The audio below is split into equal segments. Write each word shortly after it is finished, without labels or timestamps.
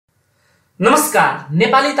नमस्कार,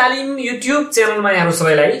 नेपाली तालिम युट्युब च्यानलमा यहाँहरु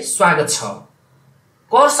सबैलाई स्वागत छ।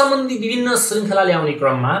 कर सम्बन्धी विभिन्न श्रृंखला ल्याउने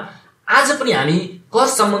क्रममा आज पनि हामी कर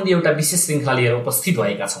सम्बन्धी एउटा विशेष श्रृंखला लिएर उपस्थित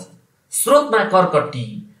भएका छौं। स्रोतमा कर कट्टी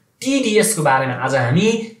TDS को बारेमा आज हामी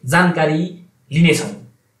जानकारी लिने छौं।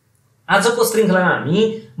 आजको श्रृंखलामा हामी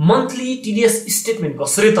मन्थली TDS स्टेटमेन्ट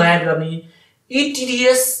कसरी तयार गर्ने,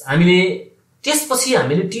 E-TDS त्यसपछि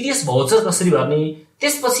हामीले TDS भाउचर कसरी भर्ने,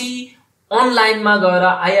 त्यसपछि अनलाइनमा गएर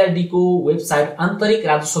IRD को वेबसाइट आन्तरिक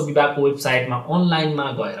राजस्व विभागको वेबसाइटमा अनलाइनमा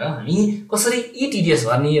गएर हामी कसरी E-TDS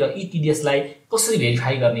भर्ने र E-TDS लाई कसरी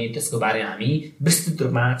भेरिफाई गर्ने त्यसको बारेमा हामी विस्तृत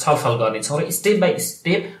रूपमा छलफल गर्ने छौं र स्टेप बाइ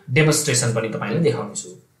स्टेप डेमोन्स्ट्रेसन पनि तपाईलाई देखाउने छु।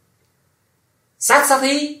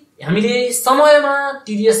 साथसाथै हामीले समयमा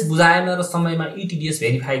TDS बुझाएन र समयमा E-TDS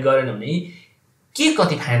भेरिफाई गरेन भने के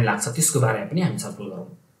कति फाइन लाग्छ त्यसको बारेमा पनि हामी छलफल गरौँ।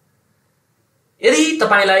 यदि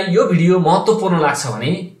तपाईलाई यो भिडियो महत्त्वपूर्ण लाग्छ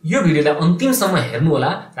भने यो भिडियोलाई अन्तिमसम्म हेर्नु होला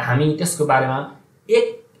र हामी त्यसको बारेमा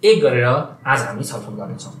एक गरेर आज हामी छलफल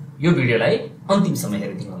गर्ने छौं। यो भिडियोलाई अन्तिमसम्म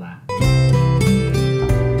हेरिदिनु होला।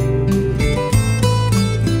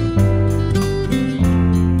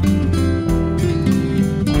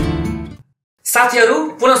 साथीहरु,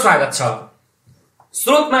 पुनः स्वागत छ।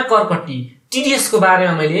 स्रोतमा कर कट्टी TDS को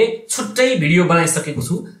बारेमा मैले छुट्टै भिडियो बनाइसकेको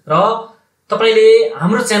छु र तपाईले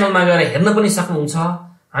हाम्रो च्यानलमा गएर हेर्न पनि सक्नुहुन्छ।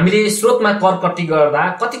 हामीले स्रोतमा कर कट्टी गर्दा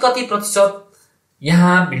कति प्रतिशत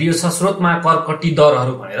यहाँ भिडियो छ स्रोतमा कर कट्टी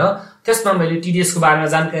दरहरु भनेर, त्यसमा मैले TDS को बारेमा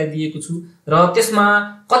जानकारी दिएको छु र त्यसमा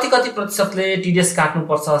कति प्रतिशतले TDS काट्नु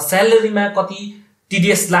पर्छ, स्यालेरीमा कति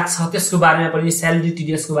TDS लाग्छ त्यसको बारेमा पनि स्यालेरी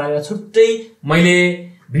TDS को बारेमा छुट्टै मैले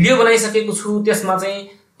भिडियो बनाइसकेको छु। त्यसमा चाहिँ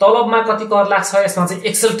तलबमा कति कर लाग्छ यसमा चाहिँ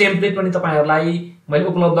एक्सेल टेम्प्लेट पनि तपाईहरुलाई मैले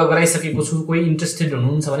उपलब्ध गराइसकेको छु। कोही इन्ट्रेस्टेड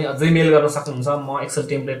हुनुहुन्छ भने अझै मेल गर्न सक्नुहुन्छ, म एक्सेल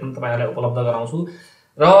टेम्प्लेट पनि तपाईहरुलाई उपलब्ध गराउँछु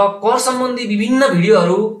र कर सम्बन्धी विभिन्न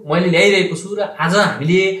भिडियोहरु मैले ल्याइरहेको छु। र आज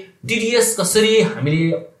हामीले TDS कसरी हामीले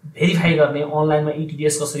भेरिफाई गर्ने, अनलाइनमा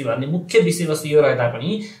E-TDS कसरी भर्ने मुख्य विषयवस्तु यो रहे तापनि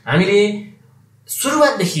हामीले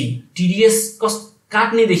सुरुवातदेखि TDS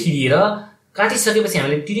काट्ने देखि लिएर काटिसकेपछि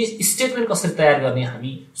हामीले TDS स्टेटमेन्ट कसरी तयार गर्ने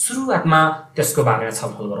हामी सुरुवातमा त्यसको बारेमा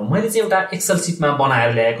छलफल गरौँ। मैले चाहिँ एउटा एक्सेल सिटमा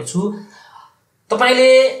बनाएर ल्याएको छु।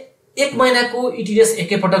 तपाईले एक महिनाको E-TDS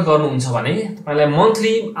एकैपटक गर्नुहुन्छ भने तपाईलाई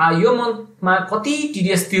मन्थली यो मन्थमा कति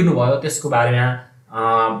TDS तिर्नु भयो त्यसको बारेमा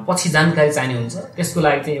पछि जानकारी चाहिने हुन्छ। त्यसको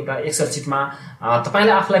लागि चाहिँ एउटा एक्सेल सिटमा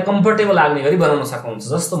तपाईले आफुलाई कम्फर्टेबल लाग्ने गरी बनाउन सक्नुहुन्छ।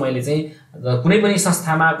 जस्तो मैले चाहिँ कुनै पनि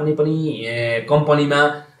संस्थामा कुनै पनि कम्पनीमा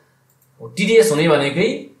TDS हुने भनेकै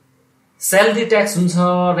स्यालेरी ट्याक्स हुन्छ,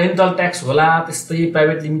 रेन्टल ट्याक्स होला, त्यस्तै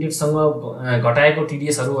प्राइभेट लिमिटेडसँग घटाएको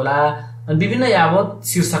TDS हरु होला अनि विभिन्न यावत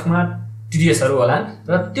शीर्षकमा TDS हरु होला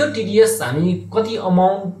र त्यो TDS हामी कति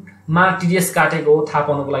अमाउन्टमा TDS काटेको थाहा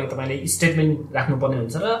पाउनको लागि तपाईले स्टेटमेन्ट राख्नुपर्ने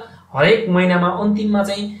हुन्छ र हरेक महिनामा अन्तिममा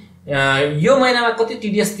चाहिँ यो महिनामा कति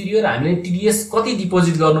TDS तिर्यो र हामीले TDS कति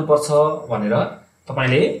डिपोजिट गर्नुपर्छ भनेर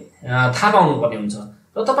तपाईले थाहा पाउनुपर्ने हुन्छ।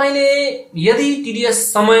 र तपाईले यदि TDS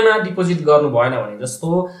समयमा डिपोजिट गर्नु भएन भने, जस्तो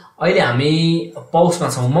अहिले हामी पौषमा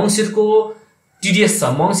छौं, मंसिरको TDS छ,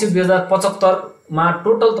 मंसिर 2075 मा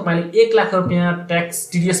टोटल तपाईले 1 लाख रुपैयाँ ट्याक्स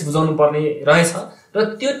TDS बुझाउनु पर्ने रहेछ र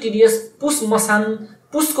त्यो TDS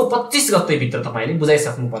पुसको 25 गते भित्र तपाईले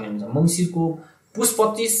बुझाइसक्नु पर्ने हुन्छ। मंसिरको पुस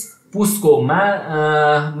 25, पुसको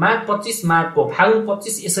माघ 25, माघको फागुन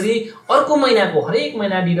 25, यसरी अर्को महिनाको हरेक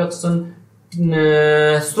महिना डिडक्सन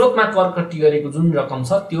स्रोतमा कर कट्टी गरेको जुन रकम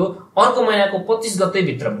छ त्यो अर्को महिनाको 25 गते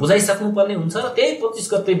भित्र बुझाइसक्नु पर्ने हुन्छ र त्यही 25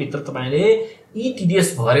 गते भित्र तपाईले E-TDS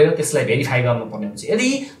भरेर त्यसलाई भेरिफाई गर्नुपर्ने हुन्छ। यदि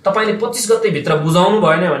तपाईले 25 गते भित्र बुझाउनु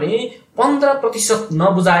भएन भने 15%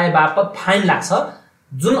 नबुझाए बापत फाइन लाग्छ।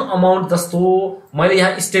 जुन अमाउन्ट जस्तो मैले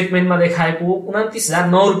यहाँ स्टेटमेन्टमा देखाएको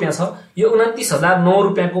 29,009 रुपैयाँ छ, यो 29,009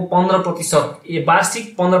 रुपैयाँको 15%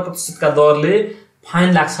 वार्षिक 15% का दरले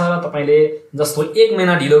फाइन लाग्छ र तपाईले जस्तो एक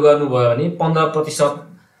महिना ढिलो गर्नुभयो भने 15%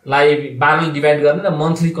 लाई 12 ले डिभाइड गर्ने र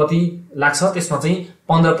मन्थली कति लाग्छ त्यसमा चाहिँ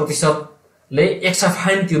 15% ले एक्स्ट्रा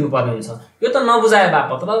फाइन तिर्नु पर्ने हुन्छ। यो त नबुझाए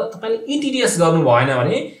बापत र तपाईले E-TDS गर्नु भएन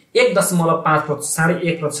भने 1.5%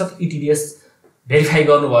 1.5% E-TDS भेरिफाई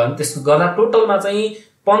गर्नु भयो भने त्यसको गर्दा टोटलमा चाहिँ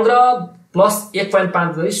 15 प्लस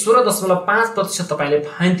 1.5 गरी 16.5% तपाईले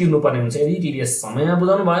फाइन तिर्नु पर्ने हुन्छ यदि E-TDS समयमा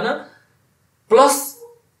बुझाउनु भएन, प्लस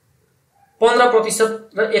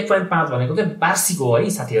 15% र 1.5 भनेको चाहिँ वार्षिक हो है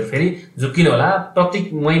साथीहरु। फेरि झुकिनु होला,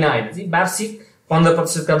 प्रत्येक महिना हैन चाहिँ वार्षिक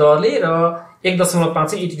 15% का दरले र 1.5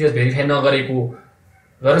 चाहिँ E-TDS भेरिफाई नगरेको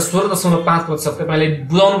गरेर 16.5% तपाईले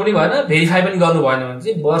बुझाउनु पनि भएन, भेरिफाई पनि गर्नु भएन भने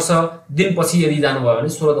चाहिँ वर्ष दिनपछि यदि जानु भयो भने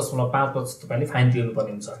 16.5% तपाईले फाइन तिर्नु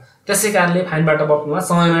पर्ने हुन्छ। त्यसैकारणले फाइनबाट बच्नुमा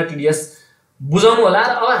समयमा TDS बुझाउनु होला।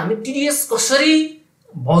 र अब हामी TDS कसरी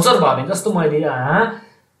भाउचर भर्ने, जस्तो मैले यहाँ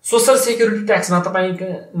सोशल सेक्युरिटी ट्याक्समा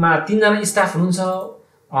तपाईमा 3 जना स्टाफ हुनुहुन्छ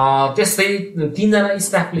त्यस्तै 3 जना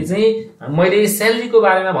स्टाफले चाहिँ मैले स्यालेरीको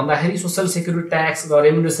बारेमा भन्दाखेरि सोशल सेक्युरिटी ट्याक्स र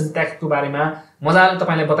रेम्युनरेसन ट्याक्सको बारेमा मजाले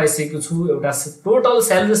तपाईलाई बताइसकेको छु। एउटा टोटल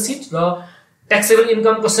स्यालेरी सिट र ट्याक्सेबल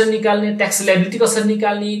इन्कम कसरी निकाल्ने, ट्याक्स लायबिलिटी कसरी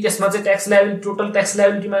निकाल्ने, त्यसमा चाहिँ ट्याक्स लायबिलिटी टोटल ट्याक्स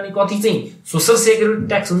लायबिलिटीमा नि कति चाहिँ सोशल सेक्युरिटी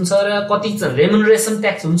ट्याक्स हुन्छ र कति चाहिँ रेम्युनरेसन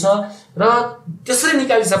ट्याक्स हुन्छ र त्यसरी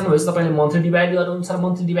निकालिसक्नुभएपछि तपाईले मन्थली डिभाइड गर्नुहुन्छ र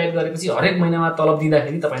मन्थली डिभाइड गरेपछि हरेक महिनामा तलब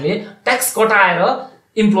दिँदाखेरि तपाईले ट्याक्स कटाएर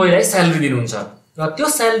इम्प्लोइलाई स्यालेरी दिनुहुन्छ। र त्यो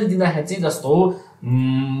स्यालेरी दिँदाखेरि चाहिँ जस्तो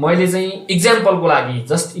मैले चाहिँ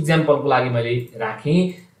इक्जाम्पलको लागि मैले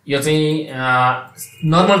राखेँ। यो चाहिँ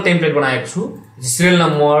नर्मल टेम्प्लेट बनाएको छु, सिरियल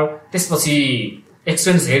नम्बर, त्यसपछि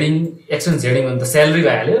एक्सपेन्स हेडिङ भन्दा स्यालेरी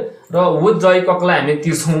भइहाल्यो र विथड्रई कसलाई हामी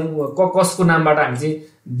तिर्छौँ, कसको नामबाट हामी चाहिँ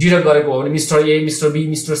डिडक्ट गरेको हो भने mister A, mister be,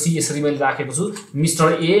 mister C यसरी मैले राखेको छु।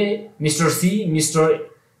 Mister A, mister C, mister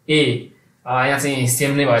A यहाँ चाहिँ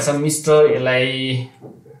सेम नै भएछ। यसलाई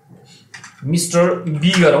मिस्टर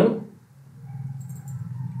बी गरौँ,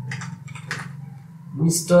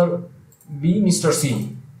 मिस्टर बी, मिस्टर सी,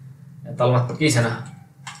 तलमाथि केही छैन,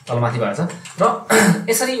 तलमाथि भएछ। र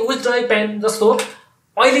यसरी विथड्रई प्यान जस्तो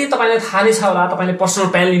अहिले तपाईलाई थाहा नै छ होला, तपाईले पर्सनल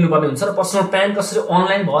प्यान लिनुपर्ने हुन्छ र पर्सनल प्यान कसरी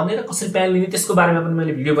अनलाइन भर्ने र कसरी प्यान लिने त्यसको बारेमा पनि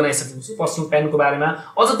मैले भिडियो बनाइसकेको छु। पर्सनल प्यानको बारेमा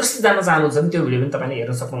अझ विस्तृत जान्न चाहनुहुन्छ भने त्यो भिडियो पनि तपाईले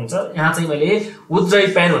हेर्न सक्नुहुन्छ। यहाँ चाहिँ मैले विथड्रई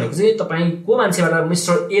प्यान भनेको चाहिँ तपाईको मान्छेबाट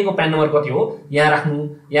मिस्टर ए को प्यान नम्बर कति हो यहाँ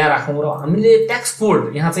राखौँ र हामीले ट्याक्स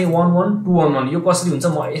कोड यहाँ चाहिँ 11211 यो कसरी हुन्छ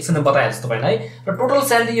म एकछिनमा बताइहाल्छु तपाईलाई। र टोटल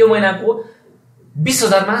स्यालेरी यो महिनाको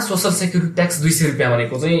 20,000 मा सोशल सेक्युरिटी ट्याक्स 200 रुपियाँ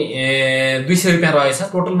भनेको चाहिँ 200 रुपियाँ रहेछ।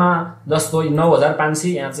 टोटलमा जस्तो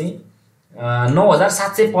 9,500 यहाँ चाहिँ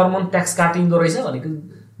 9,700 पर मन्थ ट्याक्स काटिँदो रहेछ भनेको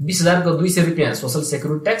 20,000 को 200 रुपियाँ सोशल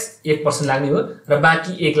सेक्युरिटी ट्याक्स 1% लाग्ने हो र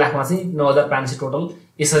बाँकी 1 लाखमा चाहिँ 9,500 टोटल।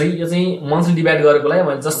 यसरी यो चाहिँ मन्थली डिभाइड गरेकोलाई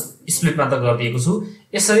मैले जस्ट स्प्लिटमा त गरिदिएको छु।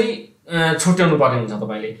 यसरी छुट्याउनु पर्ने हुन्छ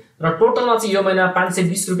तपाईले र टोटलमा चाहिँ यो महिना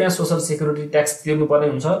 520 रुपियाँ सोशल सेक्युरिटी ट्याक्स तिर्नु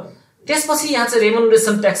पर्ने हुन्छ। त्यसपछि यहाँ चाहिँ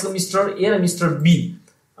रेम्युनरेसन ट्याक्सको मिस्टर ए र mister be,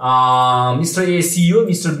 mister a CEO,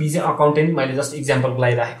 mister be चाहिँ अकाउन्टेन्ट मैले जस्ट इक्जाम्पलको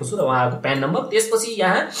लागि राखेको छु र उहाँहरूको प्यान नम्बर। त्यसपछि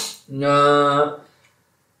यहाँ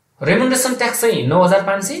रेम्युनरेसन ट्याक्स चाहिँ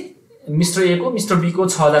 9,500 मिस्टर ए को, मिस्टर बी को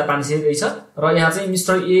 6,500 रहेछ र यहाँ चाहिँ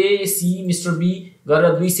mister A C mister be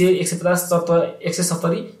गरेर 200 150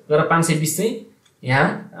 170 गरेर 520 चाहिँ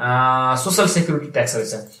यहाँ सोशल सेक्युरिटी ट्याक्स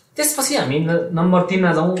रहेछ। त्यसपछि हामी नम्बर 3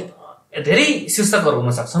 मा जाउँ। धेरै शीर्षकहरू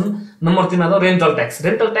हुन सक्छन्। नम्बर 3 मा त रेन्टल ट्याक्स।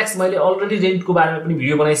 रेन्टल ट्याक्स मैले अलरेडी रेन्टको बारेमा पनि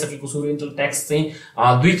भिडियो बनाइसकेको छु। रेन्टल ट्याक्स चाहिँ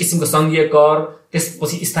दुई किसिमको संघीय कर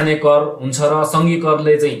त्यसपछि स्थानीय कर हुन्छ र संघीय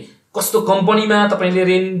करले चाहिँ कस्तो कम्पनीमा तपाईले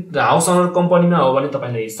रेन्ट हाउस ओनर कम्पनीमा हो भने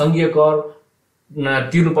तपाईले संघीय कर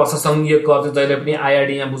तिर्नुपर्छ। संघीय कर चाहिँ जहिले पनि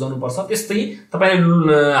आईआरडी यहाँ बुझाउनु पर्छ। त्यस्तै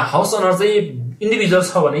तपाईले हाउस ओनर चाहिँ इन्डिभिजुअल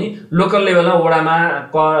छ भने लोकल लेभलमा वडामा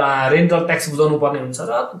रेन्टल ट्याक्स बुझाउनु पर्ने हुन्छ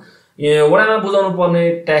र वडामा बुझाउनु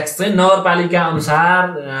पर्ने ट्याक्स चाहिँ नगरपालिका अनुसार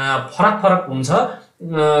फरक हुन्छ।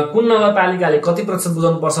 कुन नगरपालिकाले कति प्रतिशत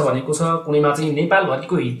बुझाउनु पर्छ भनेको छ। कुनैमा चाहिँ नेपाल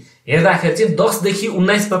भरिको हेर्दाखेरि चाहिँ 10 देखि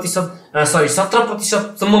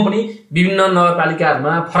 17% सम्म पनि विभिन्न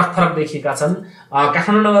नगरपालिकाहरूमा फरक देखिएका छन्।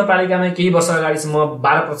 काठमाडौँ नगरपालिकामा केही वर्ष अगाडिसम्म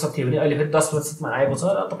 12% थियो भने अहिले फेरि 10% मा आएको छ।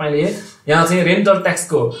 र तपाईले यहाँ चाहिँ रेन्टल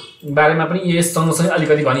ट्याक्सको बारेमा पनि यससँगसँगै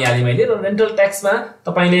अलिकति भनिहालेँ मैले। र रेन्टल ट्याक्समा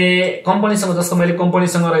तपाईले कम्पनीसँग, जस्तो मैले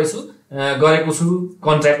कम्पनीसँग गरेको छु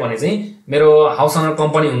कन्ट्र्याक्ट भने चाहिँ मेरो हाउस ओनर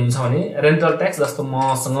कम्पनी हुनुहुन्छ भने रेन्टल ट्याक्स जस्तो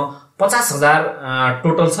मसँग 50,000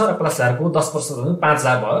 टोटल छ र 50,000 को 10%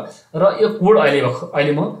 5,000 भयो। र यो कोड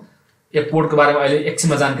अहिले म यो कोडको बारेमा अहिले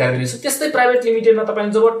एकछिनमा जानकारी दिनेछु। त्यस्तै प्राइभेट लिमिटेडमा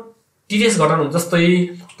तपाईले जब टीडीएस घटाउनुहुन्छ, जस्तै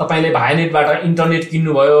तपाईले भाइनेटबाट इन्टरनेट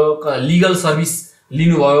किन्नुभयो, लिगल सर्भिस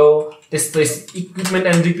लिनुभयो, त्यस्तै इक्विपमेन्ट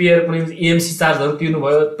एन्ड रिपेयर कुनै एएमसी चार्जहरू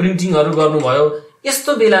तिर्नुभयो, प्रिन्टिङहरू गर्नुभयो,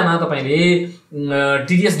 यस्तो बेलामा तपाईले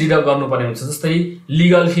टीडीएस डिडक्ट गर्नुपर्ने हुन्छ। जस्तै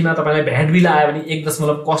लिगल फीमा तपाईलाई भ्याट बिल आयो भने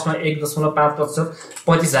 1.5%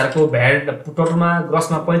 35,000 को भ्याट, टोटलमा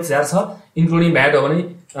ग्रसमा 35,000 छ, इन्क्लुडिङ भ्याट हो भने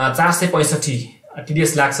 465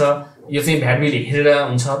 टीडीएस लाग्छ। यो चाहिँ भ्याट बिल हेरेर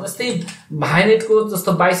हुन्छ। जस्तै भाइनेटको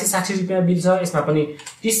जस्तो 2260 रुपियाँ बिल छ, यसमा पनि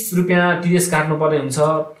 30 रुपियाँ टीडीएस काट्नुपर्ने हुन्छ।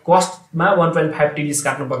 कस्टमा 1.5 टीडीएस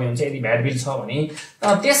काट्नुपर्ने हुन्छ यदि भ्याट बिल छ भने।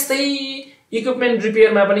 त्यस्तै इक्विपमेन्ट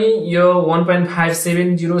रिपेयरमा पनि यो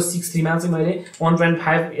 1.57063 मा चाहिँ मैले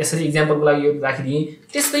 1.5 यसरी इक्जाम्पलको लागि यो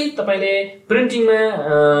राखिदिएँ। त्यस्तै तपाईले प्रिन्टिङमा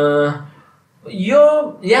यो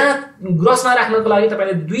यहाँ ग्रसमा राख्नको लागि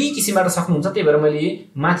तपाईले दुई किसिमबाट सक्नुहुन्छ। त्यही भएर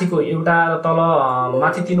मैले माथिको एउटा र तल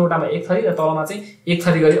माथि 3 वटामा 1 थरी र तलमा चाहिँ 1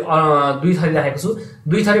 थरी गरी 2 थरी राखेको छु।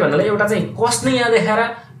 2 थरी भन्नाले एउटा चाहिँ कस्ट नै यहाँ देखाएर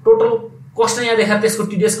टोटल कस्ट यहाँ देखाएर त्यसको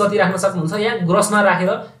टीडीएस कति राख्न सक्नुहुन्छ, यहाँ ग्रसमा राखेर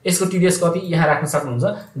यसको टीडीएस कति यहाँ राख्न सक्नुहुन्छ।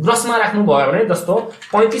 ग्रसमा राख्नु भयो भने जस्तो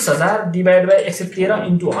 35,000 डिवाइड बाइ 113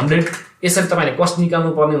 इन्टु 100 यसरी तपाईले कस्ट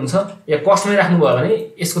निकाल्नु पर्ने हुन्छ। या कस्टमै राख्नु भयो भने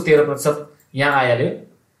यसको 13% यहाँ आइहाल्यो,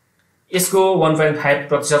 यसको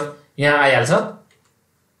 1.5% यहाँ आइहाल्छ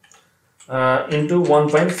इन्टु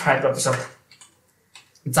 1.5%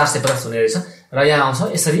 450 हुने रहेछ र यहाँ आउँछ।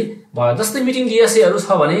 यसरी भयो। जस्तै मिटिङ डिएसएहरू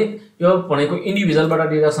छ भने यो भनेको इन्डिभिजुअलबाट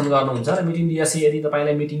डिडक्सन गर्नुहुन्छ र मिटिङ डिएसए यदि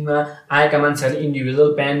तपाईलाई मिटिङमा आएका मान्छेहरूले इन्डिभिजुअल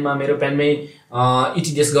प्यानमा मेरो प्यानमै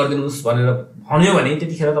ईटीडीएस गरिदिनुहोस् भनेर भन्यो भने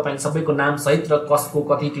त्यतिखेर तपाईले सबैको नाम सहित र कसको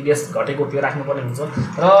कति टीडीएस घटेको त्यो राख्नुपर्ने हुन्छ।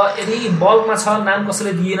 र यदि बल्कमा छ नाम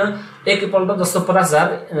कसैले दिएन एकैपल्ट जस्तो 50,000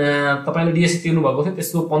 तपाईले डिएसए तिर्नु भएको थियो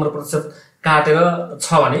त्यसको 15% काटेर छ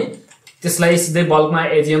भने त्यसलाई सिधै बल्कमा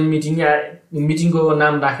एजीएम मिटिङ या मिटिङको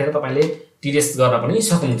नाम राखेर तपाईले टीडीएस गर्न पनि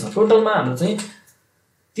सक्नुहुन्छ। टोटलमा हाम्रो चाहिँ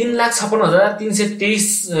 3,56,323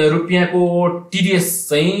 रुपैयाँको टीडीएस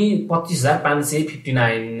चाहिँ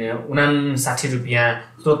 25,559 रुपैयाँ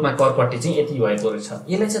स्रोतमा कर कट्टी चाहिँ यति भएको रहेछ।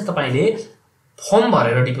 यसलाई चाहिँ तपाईले फर्म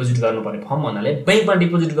भरेर डिपोजिट गर्नुपर्ने, फर्म भन्नाले बैंकमा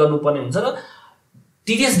डिपोजिट गर्नुपर्ने हुन्छ र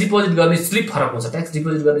टीडीएस डिपोजिट गर्ने स्लिप फरक हुन्छ, ट्याक्स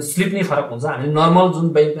डिपोजिट गर्ने स्लिप नै फरक हुन्छ। हामी नर्मल जुन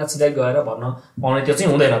बैंकमा सिधै गएर भर्न पाउने त्यो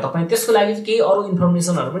चाहिँ हुँदैन। तपाईं त्यसको लागि केही अरु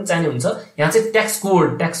इन्फर्मेसनहरु पनि चाहिने हुन्छ। यहाँ चाहिँ ट्याक्स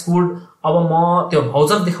कोड अब म त्यो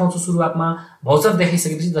भाउचर देखाउँछु सुरुवातमा। भाउचर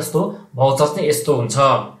देखाइसकेपछि जस्तो भाउचर चाहिँ यस्तो हुन्छ।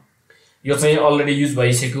 यो चाहिँ अलरेडी युज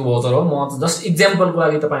भइसकेको भाउचर हो। म जस्ट एक्जाम्पलको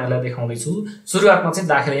लागि तपाईहरुलाई देखाउँदै छु। सुरुवातमा चाहिँ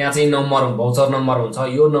दाखिल यहाँ चाहिँ नम्बर भाउचर नम्बर हुन्छ।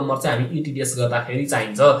 यो नम्बर चाहिँ हामी ईटीडीएस गर्दाखेरि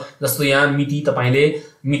चाहिन्छ। जस्तो यहाँ मिति तपाईले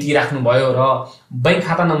मिति राख्नु भयो र बैंक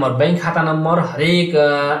खाता नम्बर हरेक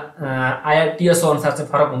आईआरटीएस अनुसार चाहिँ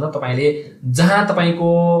फरक हुन्छ। तपाईले जहाँ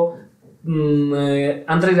तपाईको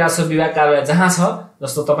आन्तरिक राजस्व विभाग कार्यालय जहाँ छ,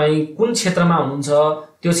 जस्तो तपाई कुन क्षेत्रमा हुनुहुन्छ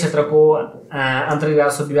त्यो क्षेत्रको आन्तरिक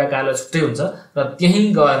राजस्व विभाग कार्यालय छुट्टै हुन्छ र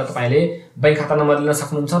त्यही गएर तपाईले बैंक खाता नम्बर लिन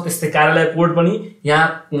सक्नुहुन्छ। त्यस्तै कार्यालय कोड पनि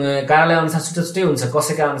यहाँ कार्यालय अनुसार छुट्टै हुन्छ,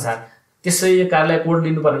 कसैका अनुसार त्यसै कार्यालय कोड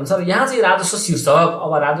लिनुपर्ने हुन्छ। र यहाँ चाहिँ राजस्व शीर्षक,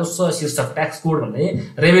 अब राजस्व शीर्षक ट्याक्स कोड भन्ने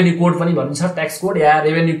रेभेन्यू कोड पनि भनिन्छ। ट्याक्स कोड या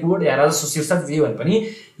रेभेन्यू कोड या राजस्व शीर्षक जे भने पनि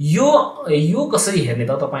यो कसरी हेर्ने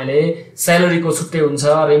त तपाईले स्यालेरीको छुट्टै हुन्छ,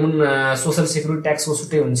 सोशल सेक्युरिटी ट्याक्सको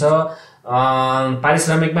छुट्टै हुन्छ,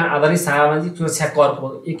 पारिश्रमिकमा आधारित सामाजिक सुरक्षा करको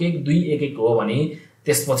 11211 हो भने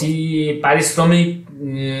त्यसपछि पारिश्रमिक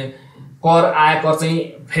कर आयकर चाहिँ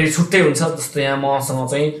फेरि छुट्टै हुन्छ। जस्तो यहाँ मसँग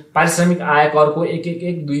चाहिँ पारिश्रमिक आयकरको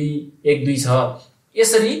 11112 छ।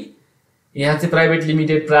 यसरी यहाँ चाहिँ प्राइभेट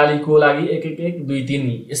लिमिटेड प्रालीको लागि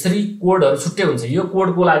 11123 यसरी कोडहरु छुट्टै हुन्छ। यो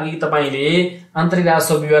कोडको लागि तपाईले आन्तरिक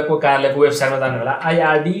राजस्व विभागको कार्यालयको वेबसाइटमा जानु होला।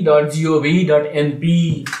 ird.gov.np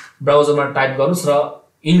ब्राउजरमा टाइप गर्नुस् र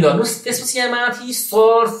इन गर्नुस्। त्यसपछि यहाँ माथि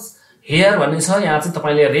सर्च हेयर भन्ने छ। यहाँ चाहिँ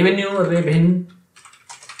तपाईले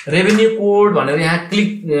रेभेन्यू कोड भनेर यहाँ क्लिक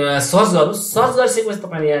सर्च गर्नुस्। सर्च गरिसकेपछि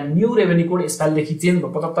तपाईले यहाँ न्यू रेभेन्यू कोड यसपालिदेखि चेन्ज भयो।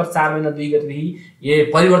 75 4 महिना 2 गतेदेखि यो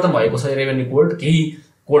परिवर्तन भएको छ रेभेन्यू कोड। केही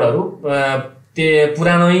कोडहरु त्यो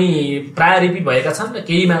पुरानै प्राय रिपिट भएका छन् र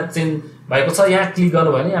केहीमा चेन्ज भएको छ। यहाँ क्लिक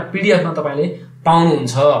गर्नु भयो भने यहाँ पीडीएफ मा तपाईले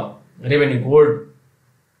पाउनुहुन्छ रेभेन्यू कोड।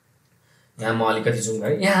 यहाँ म अलिकति जुम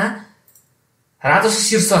गरे। यहाँ राजस्व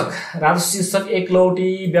शीर्षक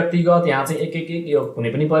एकलौटी व्यक्तिगत यहाँ चाहिँ 111 यो कुनै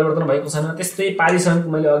पनि परिवर्तन भएको छैन। त्यस्तै पारिश्रमिक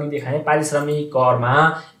मैले अघि देखाएँ पारिश्रमिक करमा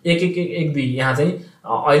 11112 यहाँ चाहिँ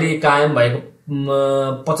अहिले कायम भएको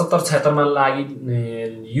 75-76 मा लागि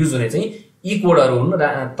युज हुने चाहिँ यी कोडहरु हुन्।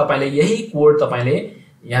 तपाईले यही कोड तपाईले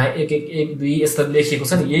यहाँ 11112 यस्तो लेखिएको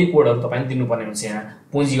छ नि, यही कोडहरु तपाईले दिनुपर्ने हुन्छ। यहाँ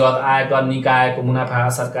पुँजीगत आयकर, निकायको मुनाफा,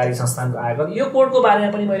 सरकारी संस्थानको आयकर, यो कोडको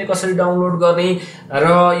बारेमा पनि मैले कसरी डाउनलोड गर्ने र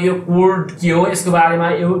यो कोड के हो यसको बारेमा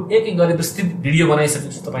यो एक गरी विस्तृत भिडियो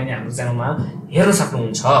बनाइसकेको छु। तपाईले हाम्रो च्यानलमा हेर्न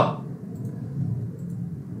सक्नुहुन्छ।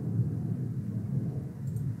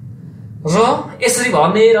 र यसरी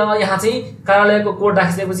भन्ने र यहाँ चाहिँ कार्यालयको कोड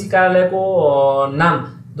राखिसकेपछि कार्यालयको नाम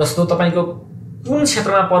जस्तो तपाईको कुन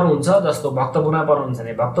क्षेत्रमा पर्नुहुन्छ, जस्तो भक्तपुरमा पर्नुहुन्छ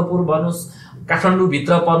भने भक्तपुर भन्नुस्, काठमाडौँ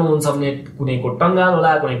भित्र पर्नुहुन्छ भने कुनैको टंगाल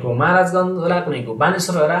होला, कुनैको महाराजगञ्ज होला, कुनैको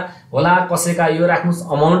बानेश्वर होला, कसैका यो राख्नुस्,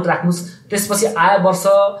 अमाउन्ट राख्नुस्। त्यसपछि आय वर्ष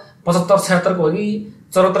 75-76 को हो कि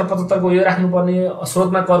 74-75 को यो राख्नुपर्ने,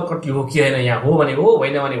 स्रोतमा कर कट्टी हो कि हैन, यहाँ हो भने हो,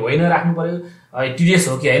 होइन भने होइन राख्नु पर्यो। टीडीएस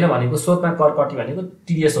हो कि हैन भनेको, स्रोतमा कर कट्टी भनेको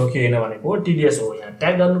टीडीएस हो कि हैन भनेको टीडीएस हो, यहाँ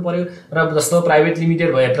ट्याग गर्नु पर्यो। र जस्तो प्राइभेट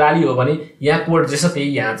लिमिटेड भए प्राली हो भने यहाँ कोड जस्तो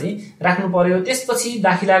त्यही यहाँ चाहिँ राख्नु पर्यो। त्यसपछि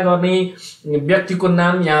दाखिला गर्ने व्यक्तिको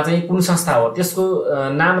नाम यहाँ चाहिँ कुन संस्था हो त्यसको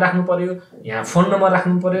नाम राख्नु पर्यो। यहाँ फोन नम्बर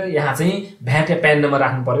राख्नु पर्यो। यहाँ चाहिँ भ्याट या प्यान नम्बर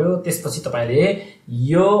राख्नु पर्यो। त्यसपछि तपाईले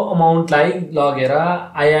यो अमाउन्टलाई लगेर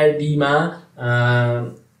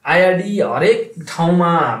आईआरडी हरेक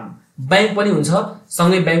ठाउँमा बैंक पनि हुन्छ,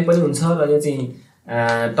 सँगै बैंक पनि हुन्छ र यो चाहिँ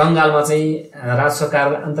टंगालमा चाहिँ राज्य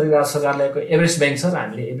सरकार आन्तरिक राज्य सरकारको एभरेस्ट बैंक छ र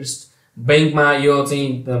हामीले एभरेस्ट बैंकमा यो चाहिँ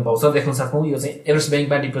भौचर देख्न सक्छौं। यो चाहिँ एभरेस्ट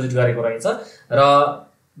बैंकमा डिपोजिट गरेको रहेछ र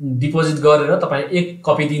डिपोजिट गरेर तपाईले एक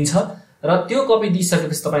कपी दिन्छ र त्यो कपी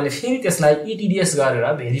दिइसकेपछि तपाईले फेरि त्यसलाई ETDS गरेर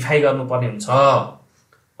भेरिफाई गर्नुपर्ने हुन्छ।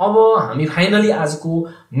 अब हामी फाइनली आजको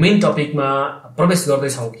मेन टपिकमा प्रवेश गर्दै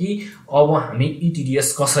छौं कि अब हामी ETDS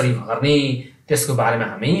कसरी भर्ने त्यसको बारेमा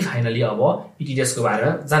हामी फाइनली अब ETDS को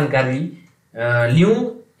बारेमा जानकारी लियौं।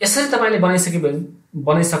 यसरी तपाईले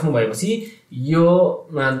बनाइसक्नु भएपछि यो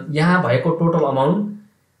यहाँ भएको टोटल अमाउन्ट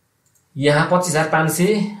यहाँ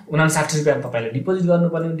 25,559 रुपैयाँ तपाईले डिपोजिट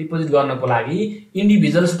गर्नुपर्ने। डिपोजिट गर्नको लागि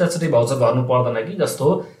इन्डिभिजुअल छुट्टै भाउचर भर्नु पर्दैन कि, जस्तो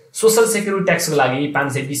सोशल सेक्युरिटी ट्याक्सको लागि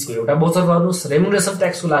 520 को एउटा भाउचर गर्नुस्, रेमुनरेसन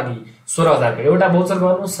ट्याक्सको लागि 16,000 को एउटा भाउचर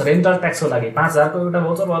गर्नुस्, रेन्टल ट्याक्सको लागि 5,000 को एउटा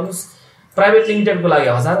भाउचर गर्नुस्, प्राइभेट लिमिटेडको लागि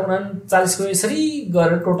 1039 को यसरी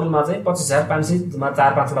गरेर टोटलमा चाहिँ 25,500 मा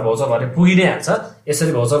 4-5 वटा भाउचर भर्ने पुगि नै हाल्छ।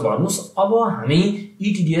 यसरी भाउचर भर्नुस्। अब हामी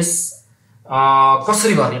ETDS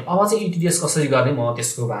कसरी गर्ने, अब चाहिँ ETDS कसरी गर्ने म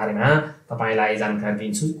त्यसको बारेमा तपाईलाई जानकारी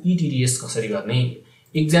दिन्छु। ETDS कसरी गर्ने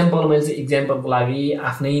एक्जाम्पल मैले चाहिँ एक्जाम्पलको लागि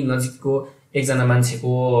आफ्नै नजिकको एकजना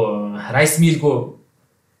मान्छेको राइस मिलको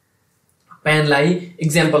प्यानलाई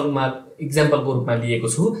एक्जाम्पलको रूपमा लिएको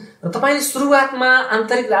छु र तपाईले सुरुवातमा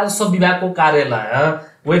आन्तरिक राजस्व विभागको कार्यालय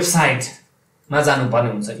वेबसाइटमा जानुपर्ने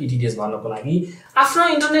हुन्छ। ETDS भर्नको लागि आफ्नो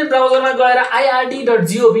इन्टरनेट ब्राउजरमा गएर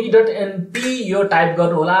ird.gov.np यो टाइप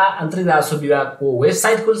गर्नु होला। आन्तरिक राजस्व विभागको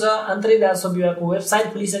वेबसाइट खुल्छ। आन्तरिक राजस्व विभागको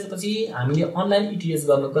वेबसाइट खुलिसकेपछि हामीले अनलाइन ETDS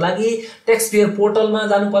गर्नको लागि ट्याक्स पेयर पोर्टलमा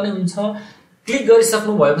जानुपर्ने हुन्छ। क्लिक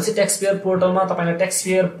गरिसक्नु भएपछि ट्याक्स पेयर पोर्टलमा तपाईलाई ट्याक्स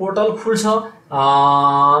पेयर पोर्टल खुल्छ।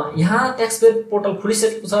 यहाँ ट्याक्स पेयर पोर्टल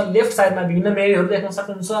खुलिसकेको छ। लेफ्ट साइडमा विभिन्न मेन्युहरु देख्न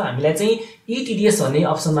सक्नुहुन्छ। हामीलाई चाहिँ ETDS भन्ने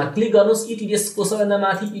अप्सनमा क्लिक गर्नुस्। ETDS को सबैभन्दा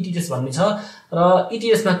माथि ETDS भन्ने छ र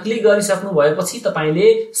ETDS मा क्लिक गरिसक्नु भएपछि तपाईले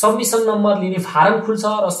सबमिसन नम्बर लिने फारम खुल्छ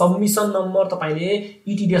र सबमिसन नम्बर तपाईले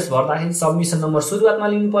ETDS भर्दाखेरि सबमिसन नम्बर सुरुवातमा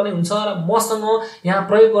लिनुपर्ने हुन्छ र मसँग यहाँ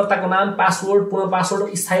प्रयोगकर्ताको नाम, पासवर्ड, पुनः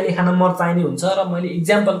पासवर्ड, स्थायी लेखा नम्बर चाहिने हुन्छ र मैले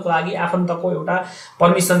एक्जाम्पलको लागि आफन्तको एउटा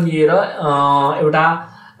परमिसन लिएर एउटा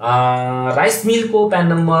राइस मिलको प्यान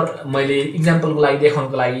नम्बर मैले एक्जाम्पलको लागि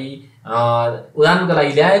देखाउनको लागि उदाहरणको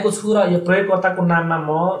लागि ल्याएको छु र यो प्रयोगकर्ताको नाममा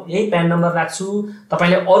म यही प्यान नम्बर राख्छु।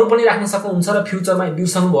 तपाईले अरु पनि राख्न सक्नुहुन्छ र फ्युचरमा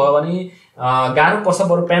बिर्सनु भयो भने गाह्रो पर्छ,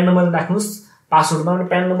 बरु प्यान नम्बर राख्नुस्। पासवर्डमा पनि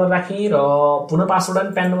प्यान नम्बर राखे र पुनः पासवर्डमा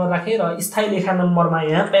पनि प्यान नम्बर राखे र स्थायी लेखा नम्बरमा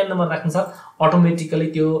यहाँ प्यान नम्बर राख्नुहुन्छ। अटोमेटिकली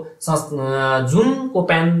त्यो जुनको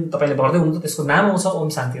प्यान तपाईले भर्दै हुनुहुन्छ त्यसको नाम आउँछ, ओम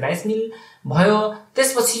शान्ति राइस मिल भयो।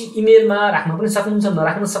 त्यसपछि इमेलमा राख्न पनि सक्नुहुन्छ,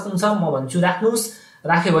 नराख्न सक्नुहुन्छ। म भन्छु राख्नुस्।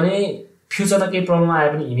 राख्यो भने फ्युचरमा केही प्रब्लम आए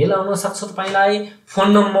पनि इमेल आउन सक्छ तपाईलाई। फोन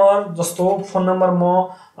नम्बर, जस्तो फोन नम्बर म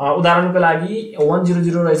उदाहरणको लागि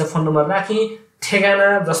 100 रहेछ फोन नम्बर राखे। ठेगाना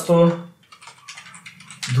जस्तो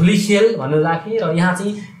धुलीखेल भनेर राखे र यहाँ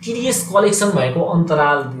चाहिँ TDS कलेक्सन भएको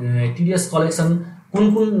अन्तराल, TDS कलेक्सन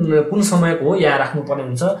कुन समयको हो यहाँ राख्नुपर्ने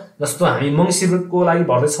हुन्छ। जस्तो हामी मंसिरको लागि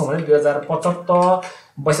भर्दैछौँ भने 2075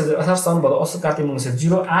 2018 साउन भदौ असोज कार्तिक मंसिर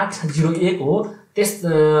 0801 हो।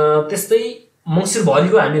 त्यस्तै मंसिर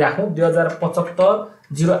भरिको हामी राखौं 2075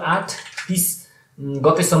 0830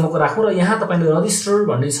 गतेसम्मको राखौं र यहाँ तपाईले रजिस्टर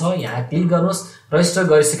भन्ने छ, यहाँ क्लिक गर्नुस्। रजिस्टर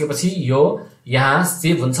गरिसकेपछि यो यहाँ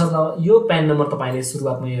सेभ हुन्छ र यो प्यान नम्बर तपाईले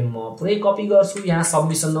सुरुवातमा म पुरै कपी गर्छु। यहाँ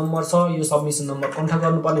सबमिसन नम्बर छ, यो सबमिसन नम्बर कन्ठ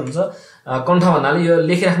गर्नुपर्ने हुन्छ। कन्ठ भन्नाले यो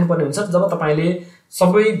लेखिराख्नु पर्ने हुन्छ। जब तपाईले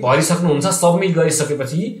सबै भरिसक्नुहुन्छ, सबमिट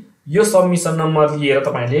गरिसकेपछि यो सबमिसन नम्बर लिएर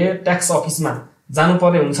तपाईले ट्याक्स अफिसमा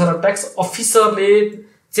जानुपर्ने हुन्छ र ट्याक्स अफिसरले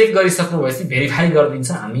चेक गरिसक्नु भएपछि भेरिफाई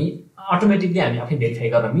गरिदिन्छ। हामी अटोमेटिकली हामी आफै भेरिफाई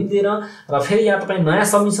गर्न मिल्दैन र फेरि यहाँ तपाई नयाँ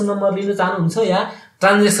सबमिसन नम्बर लिन चाहनुहुन्छ या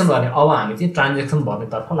ट्रान्ज्याक्सन गर्ने, अब हामी चाहिँ ट्रान्ज्याक्सन भर्ने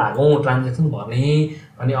तर्फ लागौं। ट्रान्ज्याक्सन भर्ने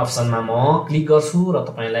भन्ने अप्सनमा म क्लिक गर्छु र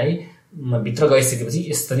तपाईलाई भित्र गइसकेपछि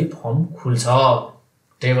यसरी फर्म खुल्छ,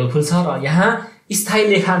 टेबल खुल्छ र यहाँ स्थायी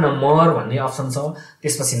लेखा नम्बर भन्ने अप्सन छ।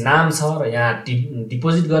 त्यसपछि नाम छ र यहाँ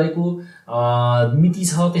डिपोजिट गरेको मिति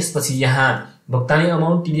छ। त्यसपछि यहाँ भुक्तानी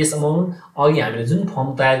अमाउन्ट, TDS अमाउन्ट, अघि हामीले जुन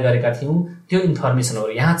फर्म तयार गरेका थियौं त्यो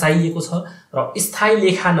इन्फर्मेसनहरु यहाँ चाहिएको छ र स्थायी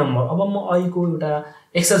लेखा नम्बर। अब म अहिलेको एउटा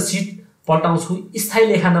एक्सेल सिट पल्टाउँछु। स्थायी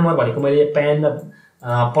लेखा नम्बर भनेको मैले प्यान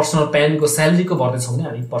पर्सनल प्यानको स्यालेरीको भर्दै छौं भने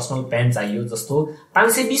हामी पर्सनल प्यान चाहियो। जस्तो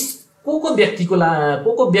 520 को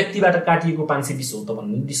व्यक्तिबाट काटिएको 520 हो त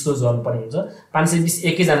भन्ने डिस्क्लोज गर्नुपर्ने हुन्छ। 520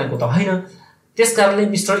 एकैजनाको त होइन। त्यसकारणले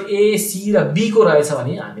मिस्टर ए, सी र बी को रहेछ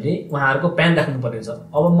भने हामीले उहाँहरुको प्यान राख्नुपर्ने हुन्छ।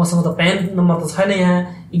 अब मसँग त प्यान नम्बर त छैन यहाँ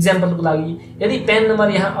एक्जाम्पलको लागि। यदि प्यान नम्बर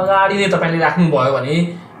यहाँ अगाडि नै तपाईले राख्नु भयो भने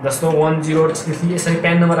जस्तो 1033 यसरी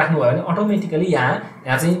प्यान नम्बर राख्नु भयो भने अटोमेटिकली यहाँ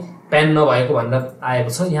चाहिँ प्यान नभएको भनेर आएको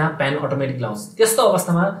छ। यहाँ प्यान अटोमेटिकली आउँछ। त्यस्तो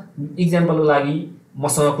अवस्थामा एक्जाम्पलको लागि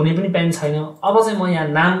मसँग कुनै पनि प्यान छैन। अब चाहिँ म यहाँ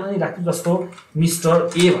नाम नै राख्छु, जस्तो मिस्टर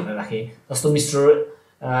ए भनेर राखेँ, जस्तो मिस्टर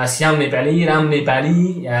श्याम नेपाली, राम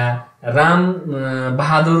नेपाली या राम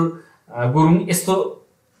बहादुर गुरुङ, यस्तो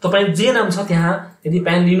तपाईँ जे नाम छ त्यहाँ यदि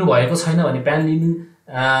प्यान लिनु भएको छैन भने प्यान लिनु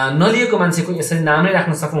नलिएको मान्छेको यसरी नाम नै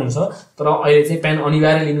राख्न सक्नुहुन्छ। तर अहिले चाहिँ प्यान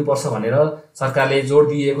अनिवार्य लिनुपर्छ भनेर सरकारले जोड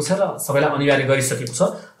दिएको छ र सबैलाई अनिवार्य गरिसकेको छ।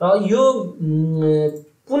 र यो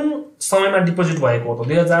कुन समयमा डिपोजिट भएको हो त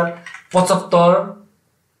 2075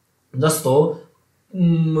 जस्तो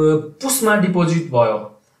पुसमा डिपोजिट भयो,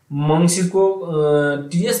 मङ्सिरको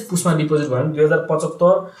टिडिएस पुसमा डिपोजिट भयो भने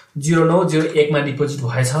 2075-09-01 मा डिपोजिट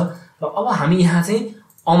भएछ। र अब हामी यहाँ चाहिँ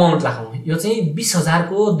अमाउन्ट राखौँ, यो चाहिँ 20,000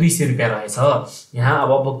 को 200 रुपियाँ रहेछ। यहाँ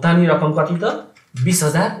अब भुक्तानी रकम कति त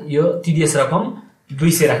 20,000, यो टिडिएस रकम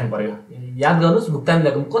 200 राख्नु पर्यो। याद गर्नुहोस् भुक्तानी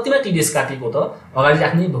रकम कतिमा टिडिएस काटेको त अगाडि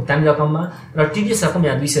राख्ने भुक्तानी रकममा, र टिडिएस रकम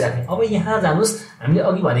यहाँ 200 राख्ने। अब यहाँ जानुहोस्, हामीले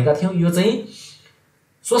अघि भनेका थियौँ यो चाहिँ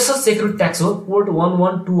सोशल सेक्युरिटी ट्याक्स हो, कोड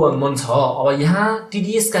 11211 छ। अब यहाँ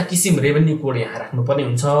टिडिएस का किसिम रेभेन्यू कोड यहाँ राख्नुपर्ने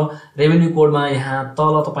हुन्छ। रेभेन्यू कोडमा यहाँ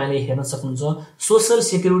तल तपाईँले हेर्न सक्नुहुन्छ सोशल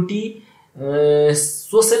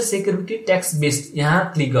सेक्युरिटी ट्याक्स बेस्ड,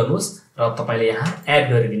 यहाँ क्लिक गर्नुहोस् र तपाईँले यहाँ एड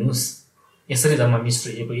गरिदिनुहोस्। यसरी जम्मा मिस्टर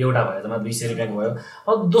ए को एउटा भयो, जम्मा 200 रुपियाँको भयो।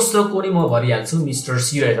 अब दोस्रो कोड म भरिहाल्छु, मिस्टर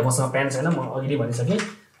सी रहेछ, मसँग प्यान छैन, म अघि नै भनिसकेँ।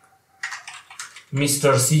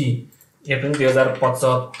 मिस्टर सी यो पनि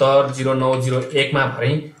 2075-09-01 मा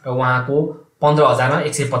भरेँ र उहाँको 15,000 मा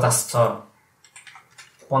 150 छ।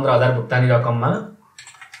 15,000 भुक्तानी रकममा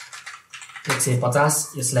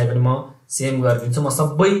 150, यसलाई पनि म सेम गरिदिन्छु। म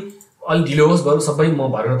सबै अलि ढिलो होस् बरु सबै म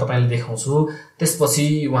भरेर तपाईँले देखाउँछु।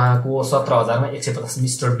 त्यसपछि उहाँको 17,000 मा 150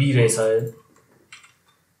 मिस्टर बी रहेछ।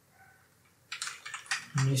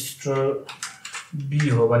 मिस्टर बी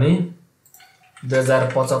हो भने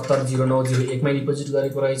 2075-09-01 मा डिपोजिट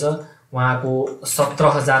गरेको रहेछ। उहाँको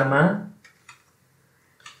 17,000 मा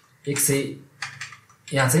 100,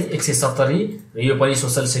 यहाँ चाहिँ 170, र यो पनि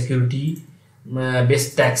सोशल सेक्युरिटी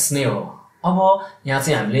बेस्ड ट्याक्स नै हो। अब यहाँ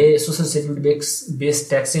चाहिँ हामीले सोशल सेक्युरिटी बेस्ड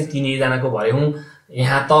ट्याक्स चाहिँ 3 जनाको भर्यौँ।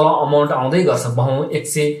 यहाँ तल अमाउन्ट आउँदै गर्छ,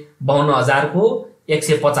 152,000 को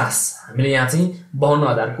 150, हामीले यहाँ चाहिँ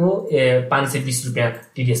 52,000 को 520 रुपियाँ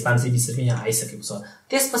टिडिएस 520 रुपियाँ यहाँ आइसकेको छ।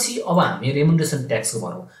 त्यसपछि अब हामी रेमुनरेसन ट्याक्सको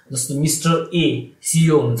भरौँ, जस्तो मिस्टर ए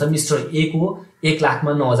सिओ हुनुहुन्छ, मिस्टर ए को 1 लाख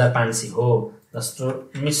मा 9,500 हो।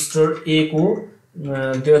 जस्तो मिस्टर ए को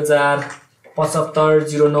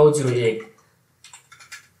 2075-09-01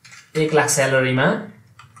 1 लाख स्यालेरीमा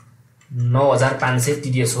 9,500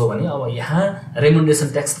 टिडिएस हो भने अब यहाँ रेमुनरेसन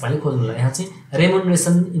ट्याक्स तपाईँले खोज्नु होला। यहाँ चाहिँ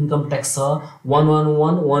रेमुनरेसन इन्कम ट्याक्स छ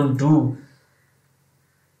 11112,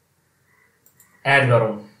 एड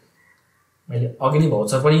गरौँ। मैले अघि नै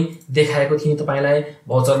भाउचर पनि देखाएको थिएँ तपाईँलाई,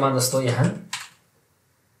 भाउचरमा जस्तो यहाँ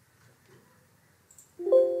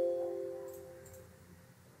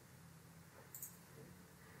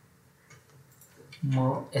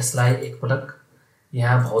म यसलाई एकपटक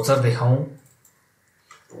यहाँ भाउचर देखाउँ।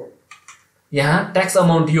 यहाँ ट्याक्स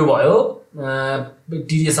अमाउन्ट यो भयो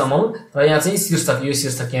टिडिएस अमाउन्ट, र यहाँ चाहिँ शीर्षक, यो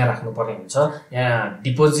शीर्षक यहाँ राख्नुपर्ने हुन्छ। यहाँ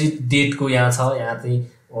डिपोजिट डेटको यहाँ छ, यहाँ चाहिँ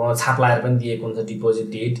छाप लगाएर पनि दिएको हुन्छ डिपोजिट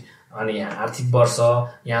डेट, अनि यहाँ आर्थिक वर्ष,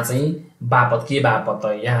 यहाँ चाहिँ बापत के बापत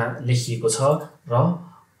यहाँ लेखिएको छ। र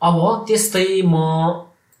अब त्यस्तै म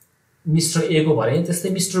मिस्टर ए को भरेँ, त्यस्तै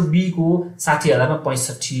मिस्टर बी को 60,000 मा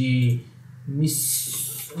 65,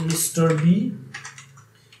 मिस्टर बी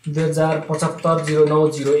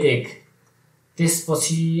 2075-09-01,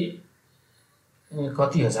 त्यसपछि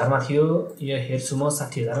कति हजारमा थियो यो हेर्छु म,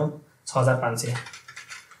 60,000 6,500,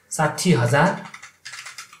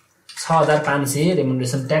 6,500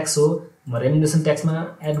 रेमुनरेसन ट्याक्स हो। म रेमुनरेसन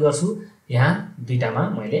ट्याक्समा एड गर्छु, यहाँ दुईटामा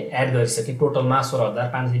मैले एड गरिसकेँ, टोटलमा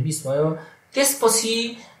 16,520 भयो।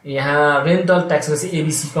 त्यसपछि यहाँ रेन्टल ट्याक्स रहेछ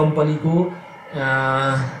एबिसी कम्पनीको,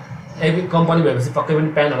 कम्पनी भएपछि पक्कै पनि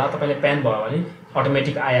प्यान होला, तपाईँले प्यान भयो भने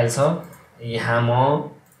अटोमेटिक आइहाल्छ। यहाँ म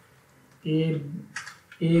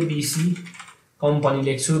एबिसी कम्पनी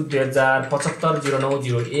लेख्छु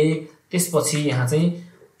 2075-09-01, त्यसपछि यहाँ चाहिँ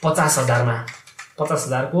 50,000 मा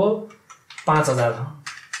 50,000 को 5,000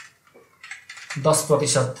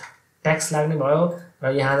 10% ट्याक्स लाग्ने भयो। र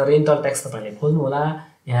यहाँ रेन्टल ट्याक्स तपाईँले खोज्नु होला,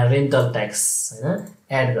 यहाँ रेन्टल ट्याक्स हैन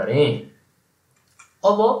एड गरेँ।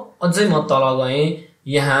 अब अझै म तल गएँ,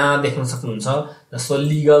 यहाँ देख्न सक्नुहुन्छ जस्तो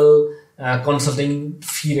लिगल कन्सल्टिङ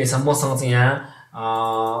फी रहेछ। मसँग चाहिँ यहाँ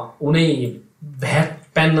उनै भ्याट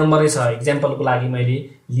प्यान नम्बर नै छ, इक्जाम्पलको लागि मैले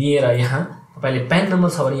लिएँ। र यहाँ तपाईँले प्यान नम्बर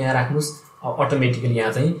छ भने यहाँ राख्नुहोस्, अटोमेटिकली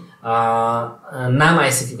यहाँ चाहिँ नाम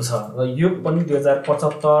आइसकेको छ। र यो पनि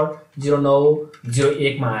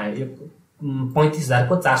 2075-09-01 मा आयो, यो 35,000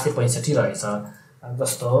 को 465 रहेछ।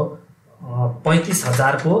 जस्तो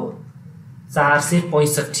 35,000 को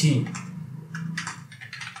 465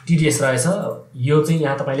 टिडीएस रहेछ। यो चाहिँ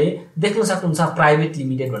यहाँ तपाईले देख्न सक्नुहुन्छ प्राइभेट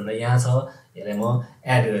लिमिटेड भनेर यहाँ छ, यसलाई म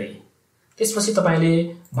एड गरेँ। त्यसपछि तपाईले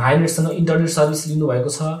भाइनेटसँग इन्टरनेट सर्भिस लिनु भएको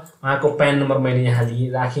छ, उहाँको प्यान नम्बर मैले यहाँ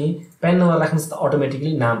राखेँ। प्यान नम्बर राख्नुस् त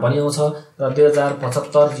अटोमेटिकली नाम पनि आउँछ र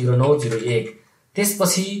 2075-0901।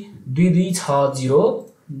 त्यसपछि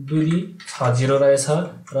 2260 रहेछ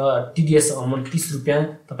र टिडीएस अमाउन्ट 30 रुपैयाँ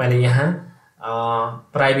तपाईले यहाँ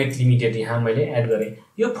प्राइभेट लिमिटेड यहाँ मैले एड गरेँ।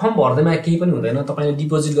 यो फर्म भर्दैमा केही पनि हुँदैन, तपाईले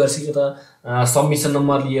डिपोजिट गरिसक्यो त सबमिसन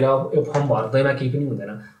नम्बर लिएर यो फर्म भर्दैमा केही पनि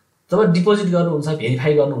हुँदैन। जब डिपोजिट गर्नुहुन्छ,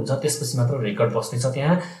 भेरिफाई गर्नुहुन्छ, त्यसपछि मात्र रेकर्ड बस्नेछ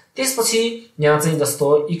त्यहाँ। त्यसपछि यहाँ चाहिँ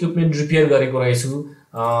जस्तो इक्विपमेन्ट रिपेयर गरेको रहेछु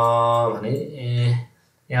भने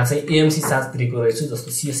यहाँ चाहिँ एएमसी चार्ज तिरेको रहेछु।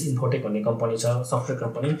 जस्तो सीएस इन्फोटेक भन्ने कम्पनी छ, सफ्टवेयर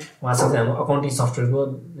कम्पनी, उहाँसँग चाहिँ हाम्रो अकाउन्टिङ सफ्टवेयरको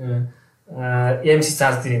एएमसी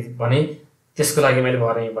चार्ज तिरे भने त्यसको लागि मैले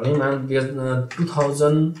भरेँ भने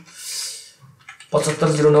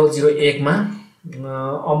 2075-0901 मा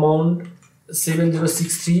अमाउन्ट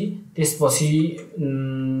 7063। त्यसपछि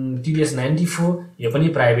टिडीएस 94, यो पनि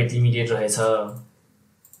प्राइभेट लिमिटेड रहेछ।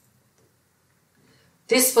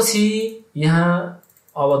 त्यसपछि यहाँ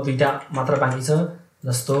अब दुईटा मात्र बाँकी छ।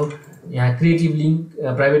 जस्तो यहाँ क्रिएटिभ लिङ्क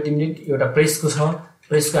प्राइभेट लिमिटेड एउटा प्रेसको छ,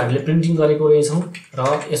 प्रेसको हामीले प्रिन्टिङ गरेको रहेछौँ र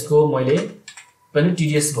यसको मैले पनि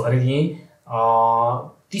टिडीएस भरिदिएँ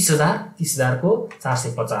 30,000 को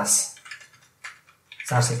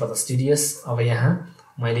 450 टिडीएस। अब यहाँ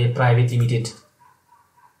मैले प्राइभेट लिमिटेड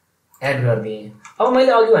एड गरिदिएँ। अब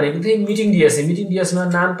मैले अघि भनेको थिएँ मिटिङ डिएसमा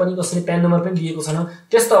नाम पनि कसैले प्यान नम्बर पनि दिएको छैन।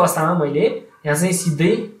 त्यस्तो अवस्थामा मैले यहाँ चाहिँ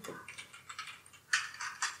सिधै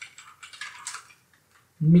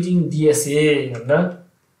मिटिङ डिएसए भनेर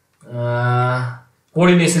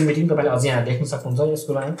कोअर्डिनेसन मिटिङ तपाईले अझै यहाँ देख्न सक्नुहुन्छ।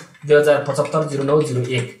 यसको लागि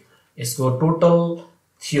 2075-0901 यसको टोटल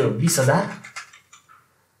थियो 20,000।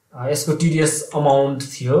 यसको टिडीएस अमाउन्ट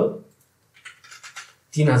थियो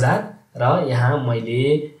 3,000 र यहाँ मैले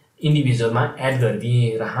इन्डिभिजुअलमा एड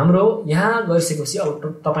गरिदिएँ र हाम्रो यहाँ गरिसकेपछि अब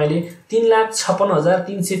तपाईले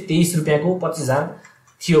 3,56,323 रुपैयाँको 25,000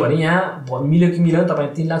 थियो भने यहाँ मिल्यो कि मिलेन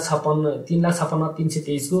तपाईले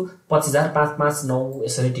 3,56,323 को 25,000 559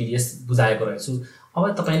 यसरी टिडीएस बुझाएको रहेछु। अब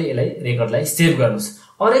तपाईले यसलाई रेकर्डलाई सेभ गर्नुस्।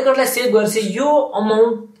 अब रेकर्डलाई सेभ गरेपछि यो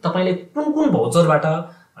अमाउन्ट तपाईले कुन भाउचरबाट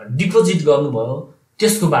डिपोजिट गर्नुभयो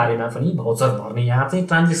त्यसको बारेमा पनि भाउचर भर्ने यहाँ चाहिँ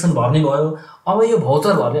ट्रान्जेक्सन भर्ने भयो। अब यो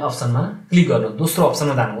भाउचर भर्ने अप्सनमा क्लिक गर्नु, दोस्रो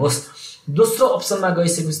अप्सनमा जानुहोस्। दोस्रो अप्सनमा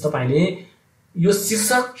गइसकेपछि तपाईले यो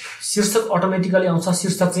शीर्षक अटोमेटिकली आउँछ।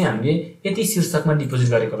 शीर्षक चाहिँ हामीले यति शीर्षकमा डिपोजिट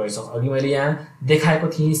गरेको रहेछौँ। अघि मैले यहाँ देखाएको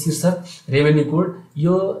थिएँ शीर्षक रेभेन्यू कोड,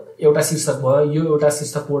 यो एउटा शीर्षक भयो, यो एउटा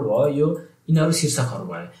शीर्षक कोड भयो, यो यिनीहरू शीर्षकहरू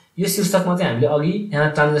भयो। यो शीर्षकमा चाहिँ हामीले अघि यहाँ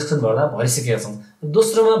ट्रान्जेक्सन भर्दा भरिसकेका छौँ।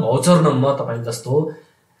 दोस्रोमा भाउचर नम्बर तपाईले जस्तो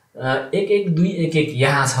 112111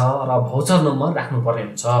 यहाँ छ र भाउचर नम्बर राख्नुपर्ने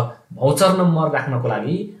हुन्छ। भाउचर नम्बर राख्नको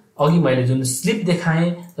लागि अघि मैले जुन स्लिप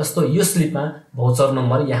देखाएँ जस्तो यो स्लिपमा भाउचर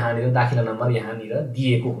नम्बर यहाँनिर दाखिला नम्बर यहाँनिर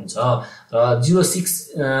दिएको हुन्छ र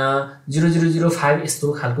 060005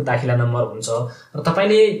 यस्तो खालको दाखिला नम्बर हुन्छ र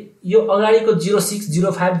तपाईले यो अगाडिको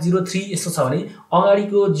 060503 यस्तो छ भने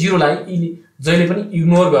अगाडिको 0 लाई जहिले पनि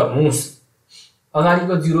इग्नोर गर्नुस्।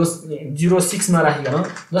 अगाडिको 06 मा राखिकन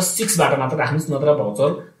जस्ट 6 बाट मात्र राख्नुस्, नत्र भाउचर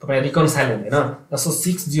तपाई रिकन्साइल हुँदैन। जस्तो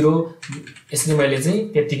 60 यसले मैले चाहिँ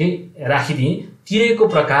त्यतिकै राखिदिएँ। तिरेको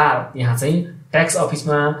प्रकार यहाँ चाहिँ ट्याक्स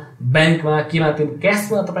अफिसमा, ब्याङ्कमा, केमा तिर्नु,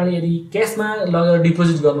 क्याशमा तपाईले यदि क्याशमा लगेर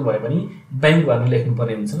डिपोजिट गर्नुभयो भने ब्याङ्क भनेर लेख्नु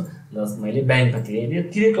पर्ने हुन्छ। जस्ट मैले ब्याङ्कमा तिरेँ। यो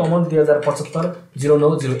तिरेको अमाउन्ट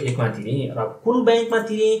 2075-0901 मा तिरेँ र कुन ब्याङ्कमा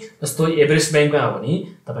तिरेँ जस्तो एभरेस्ट ब्याङ्कमा हो भने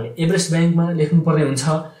तपाईले एभरेस्ट ब्याङ्कमा लेख्नु पर्ने हुन्छ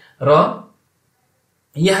र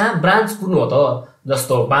यहाँ ब्रान्च कुन हो त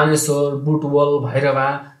जस्तो बानेश्वर, बुटवल, भैरवा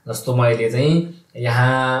जस्तो मैले चाहिँ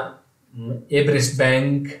यहाँ एभरेस्ट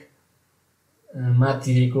ब्याङ्क मा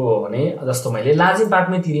तिरेको हो भने जस्तो मैले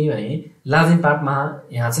लाजिमपाटमै तिरेँ भने लाजिमपाटमा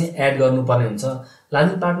यहाँ चाहिँ एड गर्नुपर्ने हुन्छ।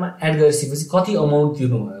 लाजिमपाटमा एड गरिसकेपछि कति अमाउन्ट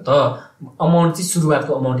तिर्नुभयो त? अमाउन्ट चाहिँ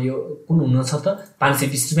सुरुवातको अमाउन्ट यो कुन हुनुहुन्छ त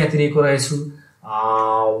 520 रुपैयाँ तिरेको रहेछु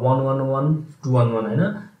 111211 हैन।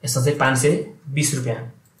 यसमा चाहिँ 520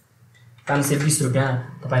 रुपैयाँ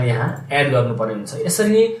तपाईले यहाँ एड गर्नुपर्ने हुन्छ। यसरी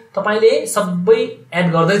नै तपाईले सबै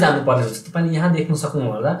एड गर्दै जानुपर्ने हुन्छ। तपाईले यहाँ देख्न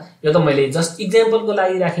सक्नुहुन्छ यो त मैले जस्ट इक्जाम्पलको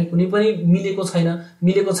लागि राखेँ। कुनै पनि मिलेको छैन,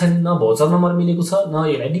 न भाउचर नम्बर मिलेको छ, न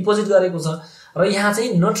यसलाई डिपोजिट गरेको छ र यहाँ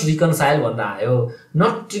चाहिँ नट रिकन्साइल भनेर आयो।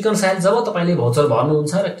 नट रिकन्साइल जब तपाईले भाउचर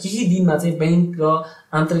भर्नुहुन्छ र केही दिनमा चाहिँ बैंक र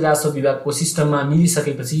आन्तरिक राजस्व विभागको सिस्टममा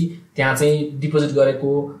मिलिसकेपछि त्यहाँ चाहिँ डिपोजिट गरेको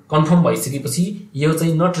कन्फर्म भइसकेपछि यो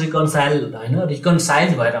चाहिँ नट रिकन्साइल हैन,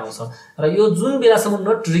 रिकन्साइल भएर आउँछ र यो जुन बेलासम्म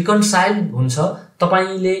नट रिकन्साइल हुन्छ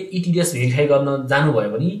तपाईले ईटीडीएस भेरिफाई गर्न जानुभयो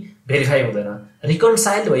भने भेरिफाई हुँदैन।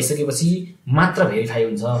 रिकन्साइल्ड भइसकेपछि मात्र भेरिफाई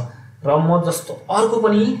हुन्छ। र म जस्तो अर्को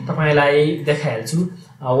पनि तपाईलाई देखाइहाल्छु।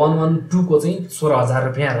 112 को चाहिँ 16,000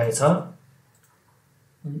 रुपैयाँ रहेछ।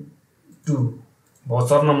 2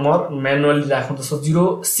 भोचर नम्बर म्यानुअली राख्नु त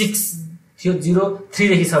 06 थियो, 03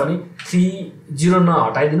 देखि छ भने 30 न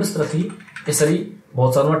हटाइदिनुस् र 3 यसरी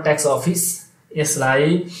भोचरमा ट्याक्स अफिस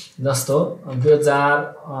यसलाई जस्तो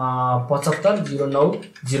 2075 09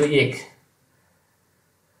 01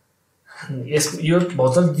 यो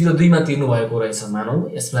भोचर 02 मा तिर्नु भएको रहेछ मानौ।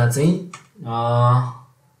 यसमा चाहिँ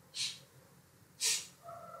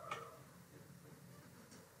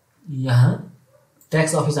यहाँ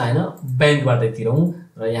ट्याक्स अफिस आएन, बैंकबाट तिरौं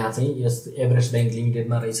र यहाँ चाहिँ यस एभरेस्ट बैंक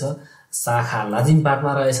लिमिटेडमा रहेछ, शाखा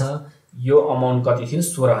लाजिमपाटमा रहेछ। यो अमाउन्ट कति थियो?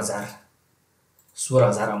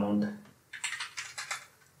 16,000 अमाउन्ट।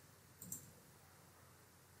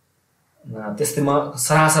 त्यस्तै म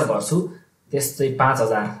सरासर भर्छु, त्यस्तै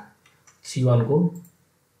 5,031 को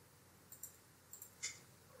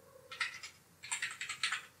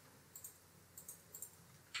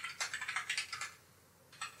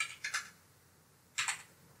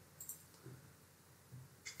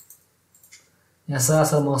यहाँ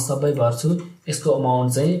सरासर म सबै भर्छु। यसको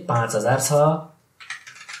अमाउन्ट चाहिँ 5,000 छ।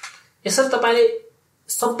 यसरी तपाईले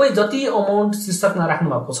सबै जति अमाउन्ट शीर्षकमा राख्नु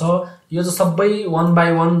भएको छ यो चाहिँ सबै 1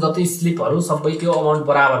 बाइ 1 जति स्लिपहरु सबै त्यो अमाउन्ट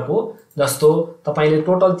बराबरको, जस्तो तपाईले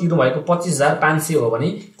टोटल तिर्नु भएको 25,500 हो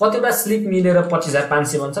भने कतिवटा स्लिप मिलेर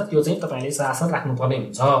 25,500 बन्छ, त्यो चाहिँ तपाईले सरासर राख्नु पर्ने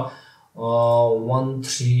हुन्छ। 13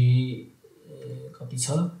 कति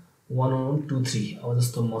छ? 1123। अब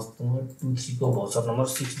जस्तो म 23 को भोचर नम्बर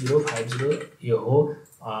 6050 यो हो।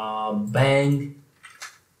 बैंक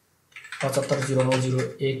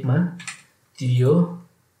 750901 मा तिरियो।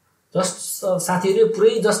 जस्ट साथीहरु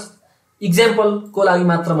पुरै जस्ट एक्जाम्पल को लागि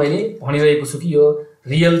मात्र मैले भनिरहेको छु कि यो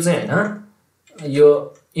रियल चाहिँ हैन, यो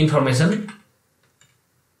इन्फर्मेसन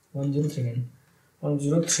 1039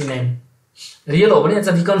 रियल हो भने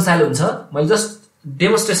चाहिँ रिकन्साइल हुन्छ। मैले जस्ट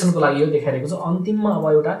डेमोन्स्ट्रेसनको लागि यो देखाइरहेको छु। अन्तिममा अब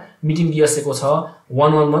एउटा मिटिङ दिइसकेको छ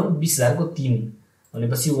 111 20,000 को 3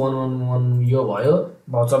 भनेपछि 111 यो भयो।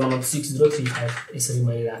 भाउचर नम्बर 6035 यसरी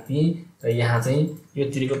मैले राख्दिए र यहाँ चाहिँ यो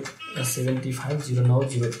तिरेको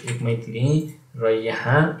 750901 मै तिरे र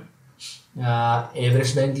यहाँ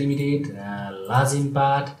एभरेस्ट बैंक लिमिटेड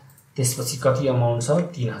लाजिमपाट त्यसपछि कति अमाउन्ट छ?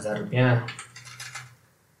 3,000 रुपैयाँ।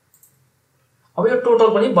 अब यो टोटल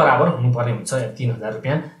पनि बराबर हुनुपर्ने हुन्छ। 3,000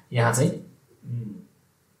 रुपैयाँ यहाँ चाहिँ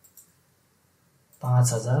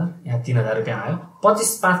 5,000 यहाँ 3,000 रुपैयाँ आयो।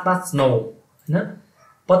 25,559 हैन,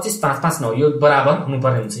 25,559 यो बराबर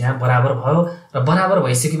हुनुपर्ने हुन्छ। यहाँ बराबर भयो र बराबर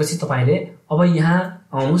भइसकेपछि तपाईले अब यहाँ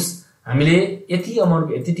आउनुस्। हामीले यति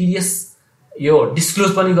अमाउन्ट यति टीडीएस यो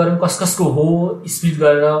डिस्क्लोज पनि गर्यौं, कसको हो स्प्लिट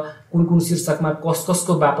गरेर कुन शीर्षकमा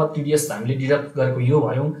कसको बापत टीडीएस हामीले डिडक्ट गरेको यो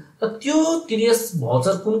भयौं र त्यो टीडीएस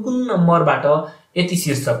भौचर कुन नम्बरबाट यति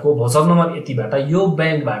शीर्षकको भौचर नम्बर यतिबाट यो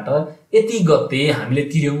बैंकबाट यति गते हामीले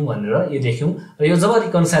तिर्यौं भनेर यो देख्यौं। र यो जब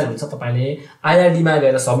रिकन्साइल हुन्छ तपाईले आईआरडी मा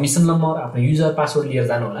गएर सबमिसन नम्बर आफ्नो युजर पासवर्ड लिएर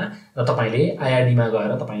जानु होला र तपाईले आईआरडी मा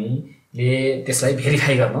गएर तपाईले त्यसलाई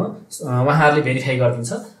भेरिफाई गर्न उहाँहरुले भेरिफाई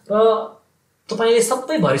गरिदिन्छ र तपाईले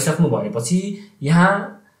सबै भरिसक्नु भएपछि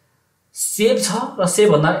यहाँ सेभ छ र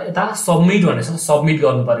सेभ भन्दा यता सबमिट भन्ने छ, सबमिट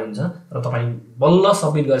गर्नुपर्ने हुन्छ र तपाई बल्ल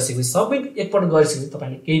सबमिट गरिसकेपछि सबमिट एकपल्ट गरिसकेपछि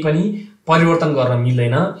तपाईले केही पनि परिवर्तन गर्न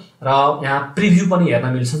मिल्दैन र यहाँ प्रिभ्यू पनि हेर्न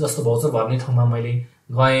मिल्छ। जस्तो भौचर भर्ने ठाउँमा मैले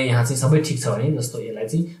गए यहाँ चाहिँ सबै ठीक छ भने जस्तो यसलाई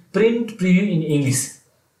चाहिँ प्रिन्ट प्रिभ्यू इन इंग्लिश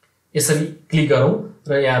यसरी क्लिक गरौँ र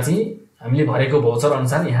यहाँ चाहिँ हामीले भरेको भौचर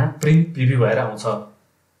अनुसार यहाँ प्रिन्ट प्रिभ्यू भएर आउँछ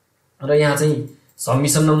र यहाँ चाहिँ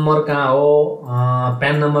सबमिसन नम्बर कहाँ हो,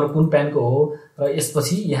 प्यान नम्बर कुन प्यानको हो र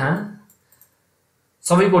यसपछि यहाँ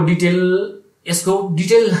सबैको डिटेल, यसको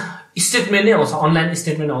डिटेल स्टेटमेन्ट नै आउँछ, अनलाइन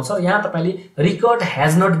स्टेटमेन्ट आउँछ। यहाँ तपाईले record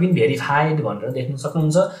has not been verified भनेर देख्न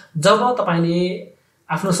सक्नुहुन्छ। जब तपाईले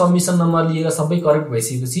आफ्नो सबमिसन नम्बर लिएर सबै करेक्ट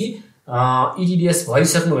भइसकेपछि ईटीडीएस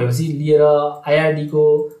भरिसक्नु भएपछि लिएर आईआरडी को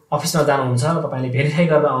अफिसमा जानुहुन्छ र तपाईले भेरिफाई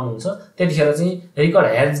गरेर आउनुहुन्छ, त्यतिखेर चाहिँ रिकर्ड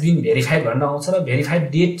हैज बीन भेरिफाइड भनेर आउँछ र भेरिफाइड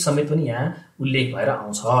डेट समेत पनि यहाँ उल्लेख भएर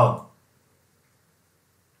आउँछ।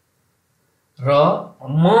 र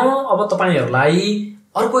म अब तपाईहरुलाई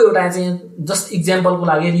अर्को एउटा चाहिँ जस्ट एक्जाम्पलको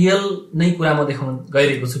लागि रियल नै कुरा म देखाउन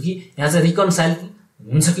गइरहेको छु कि यहाँ चाहिँ रिकन्साइल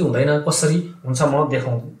हुन्छ कि हुँदैन, कसरी हुन्छ म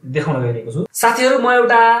देखाउन गइरहेको छु। साथीहरु म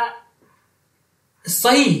एउटा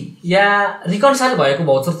सही या रिकन्साइल भएको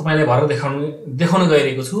भौचर तपाईलाई भरेर देखाउन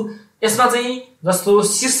गइरहेको छु। यसमा चाहिँ जस्तो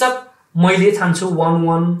शीर्षक मैले छान्छु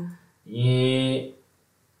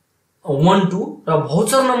 1112 र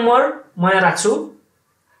भौचर नम्बर म यहाँ राख्छु।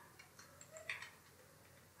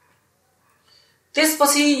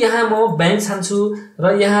 त्यसपछि यहाँ म बैंक छान्छु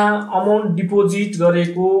र यहाँ अमाउन्ट डिपोजिट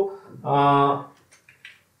गरेको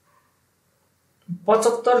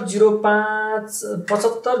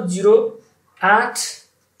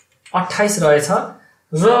 7508 रहेछ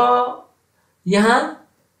र यहाँ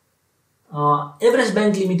एभरेस्ट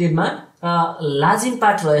बैंक लिमिटेडमा लाजिम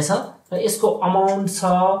पार्ट रहेछ र यसको अमाउन्ट छ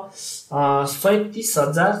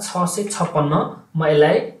 37,656। म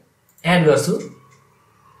यसलाई एड गर्छु।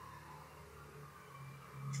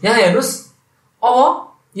 यहाँ हेर्नुस्, अब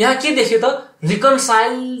यहाँ के देखियो त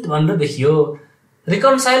रिकन्साइल्ड भनेर देखियो।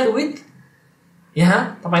 रिकन्साइल्ड विथ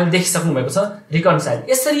यहाँ तपाईले देखिसक्नु भएको छ रिकन्साइल्ड।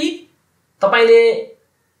 यसरी तपाईले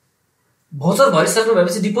भोचर भरिसक्नु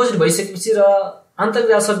भएपछि, डिपोजिट भइसकेपछि र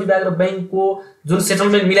आन्तरिक राजस्व विभाग र बैंकको जुन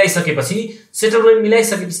सेटलमेन्ट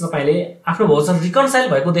मिलाइसकेपछि तपाईले आफ्नो भोचर रिकन्साइल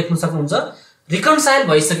भएको देख्न सक्नुहुन्छ। रिकन्साइल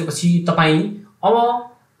भइसकेपछि तपाई अब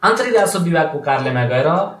आन्तरिक राजस्व विभागको कार्यालयमा गएर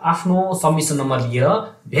आफ्नो सबमिसन नम्बर लिएर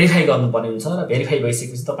भेरिफाई गर्नुपर्ने हुन्छ र भेरिफाई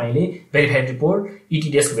भइसकेपछि तपाईले भेरिफाइड रिपोर्ट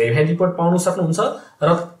E-TDS को भेरिफाइड रिपोर्ट पाउन सक्नुहुन्छ। र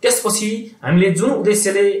त्यसपछि हामीले जुन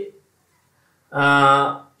उद्देश्यले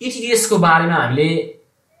E-TDS को बारेमा हामीले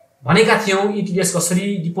भनेका थियौं, E-TDS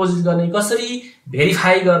कसरी डिपोजिट गर्ने, कसरी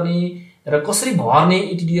भेरिफाई गर्ने र कसरी भर्ने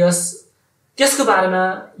E-TDS, त्यसको बारेमा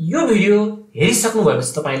यो भिडियो हेरिसक्नु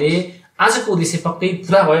भएपछि तपाईले आजको उद्देश्य पक्कै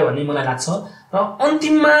पूरा भयो भन्ने मलाई लाग्छ। र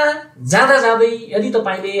अन्तिममा जाँदा जाँदै यदि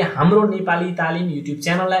तपाईले हाम्रो नेपाली तालिम युट्युब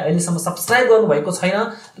च्यानललाई अहिलेसम्म सब्स्क्राइब गर्नु भएको छैन र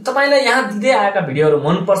तपाईलाई यहाँ दिँदै आएका भिडियोहरु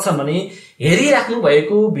मन पर्छन् भने हेरिराख्नु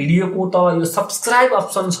भएको भिडियोको तल यो सब्स्क्राइब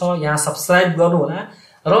अप्सन छ, यहाँ सब्स्क्राइब गर्नु होला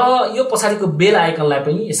र यो पछाडीको बेल आइकनलाई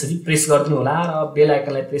पनि यसरी प्रेस गरिदिनु होला। र बेल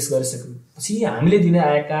आइकनलाई प्रेस गरिसकेपछि हामीले दिने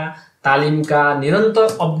आएका तालिमका निरन्तर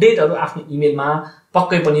अपडेटहरु आफ्नो इमेलमा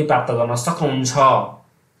पक्कै पनि प्राप्त गर्न सक्नुहुन्छ।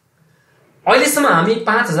 अहिलेसम्म हामी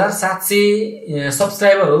 5700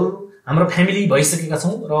 सब्स्क्राइबरहरु हाम्रो फ्यामिली भइसकेका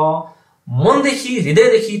छौं र मनदेखि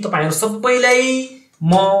हृदयदेखि तपाईहरु सबैलाई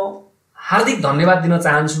म हार्दिक धन्यवाद दिन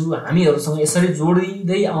चाहन्छु। हामीहरुसँग यसरी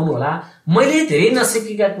जोडिदै आउनु होला। मैले धेरै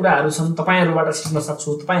नसिकेका कुराहरु छन्, तपाईहरुबाट सिक्न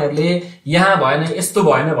सक्छु। तपाईहरुले यहाँ भएन, यस्तो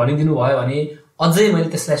भएन भनिदिनु भयो भने अझै मैले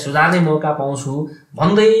त्यसलाई सुधार्ने मौका पाउँछु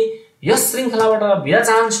भन्दै यस श्रृंखलाबाट बिदा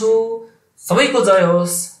चाहन्छु। सबैको जय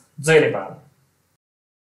होस्। जय नेपाल।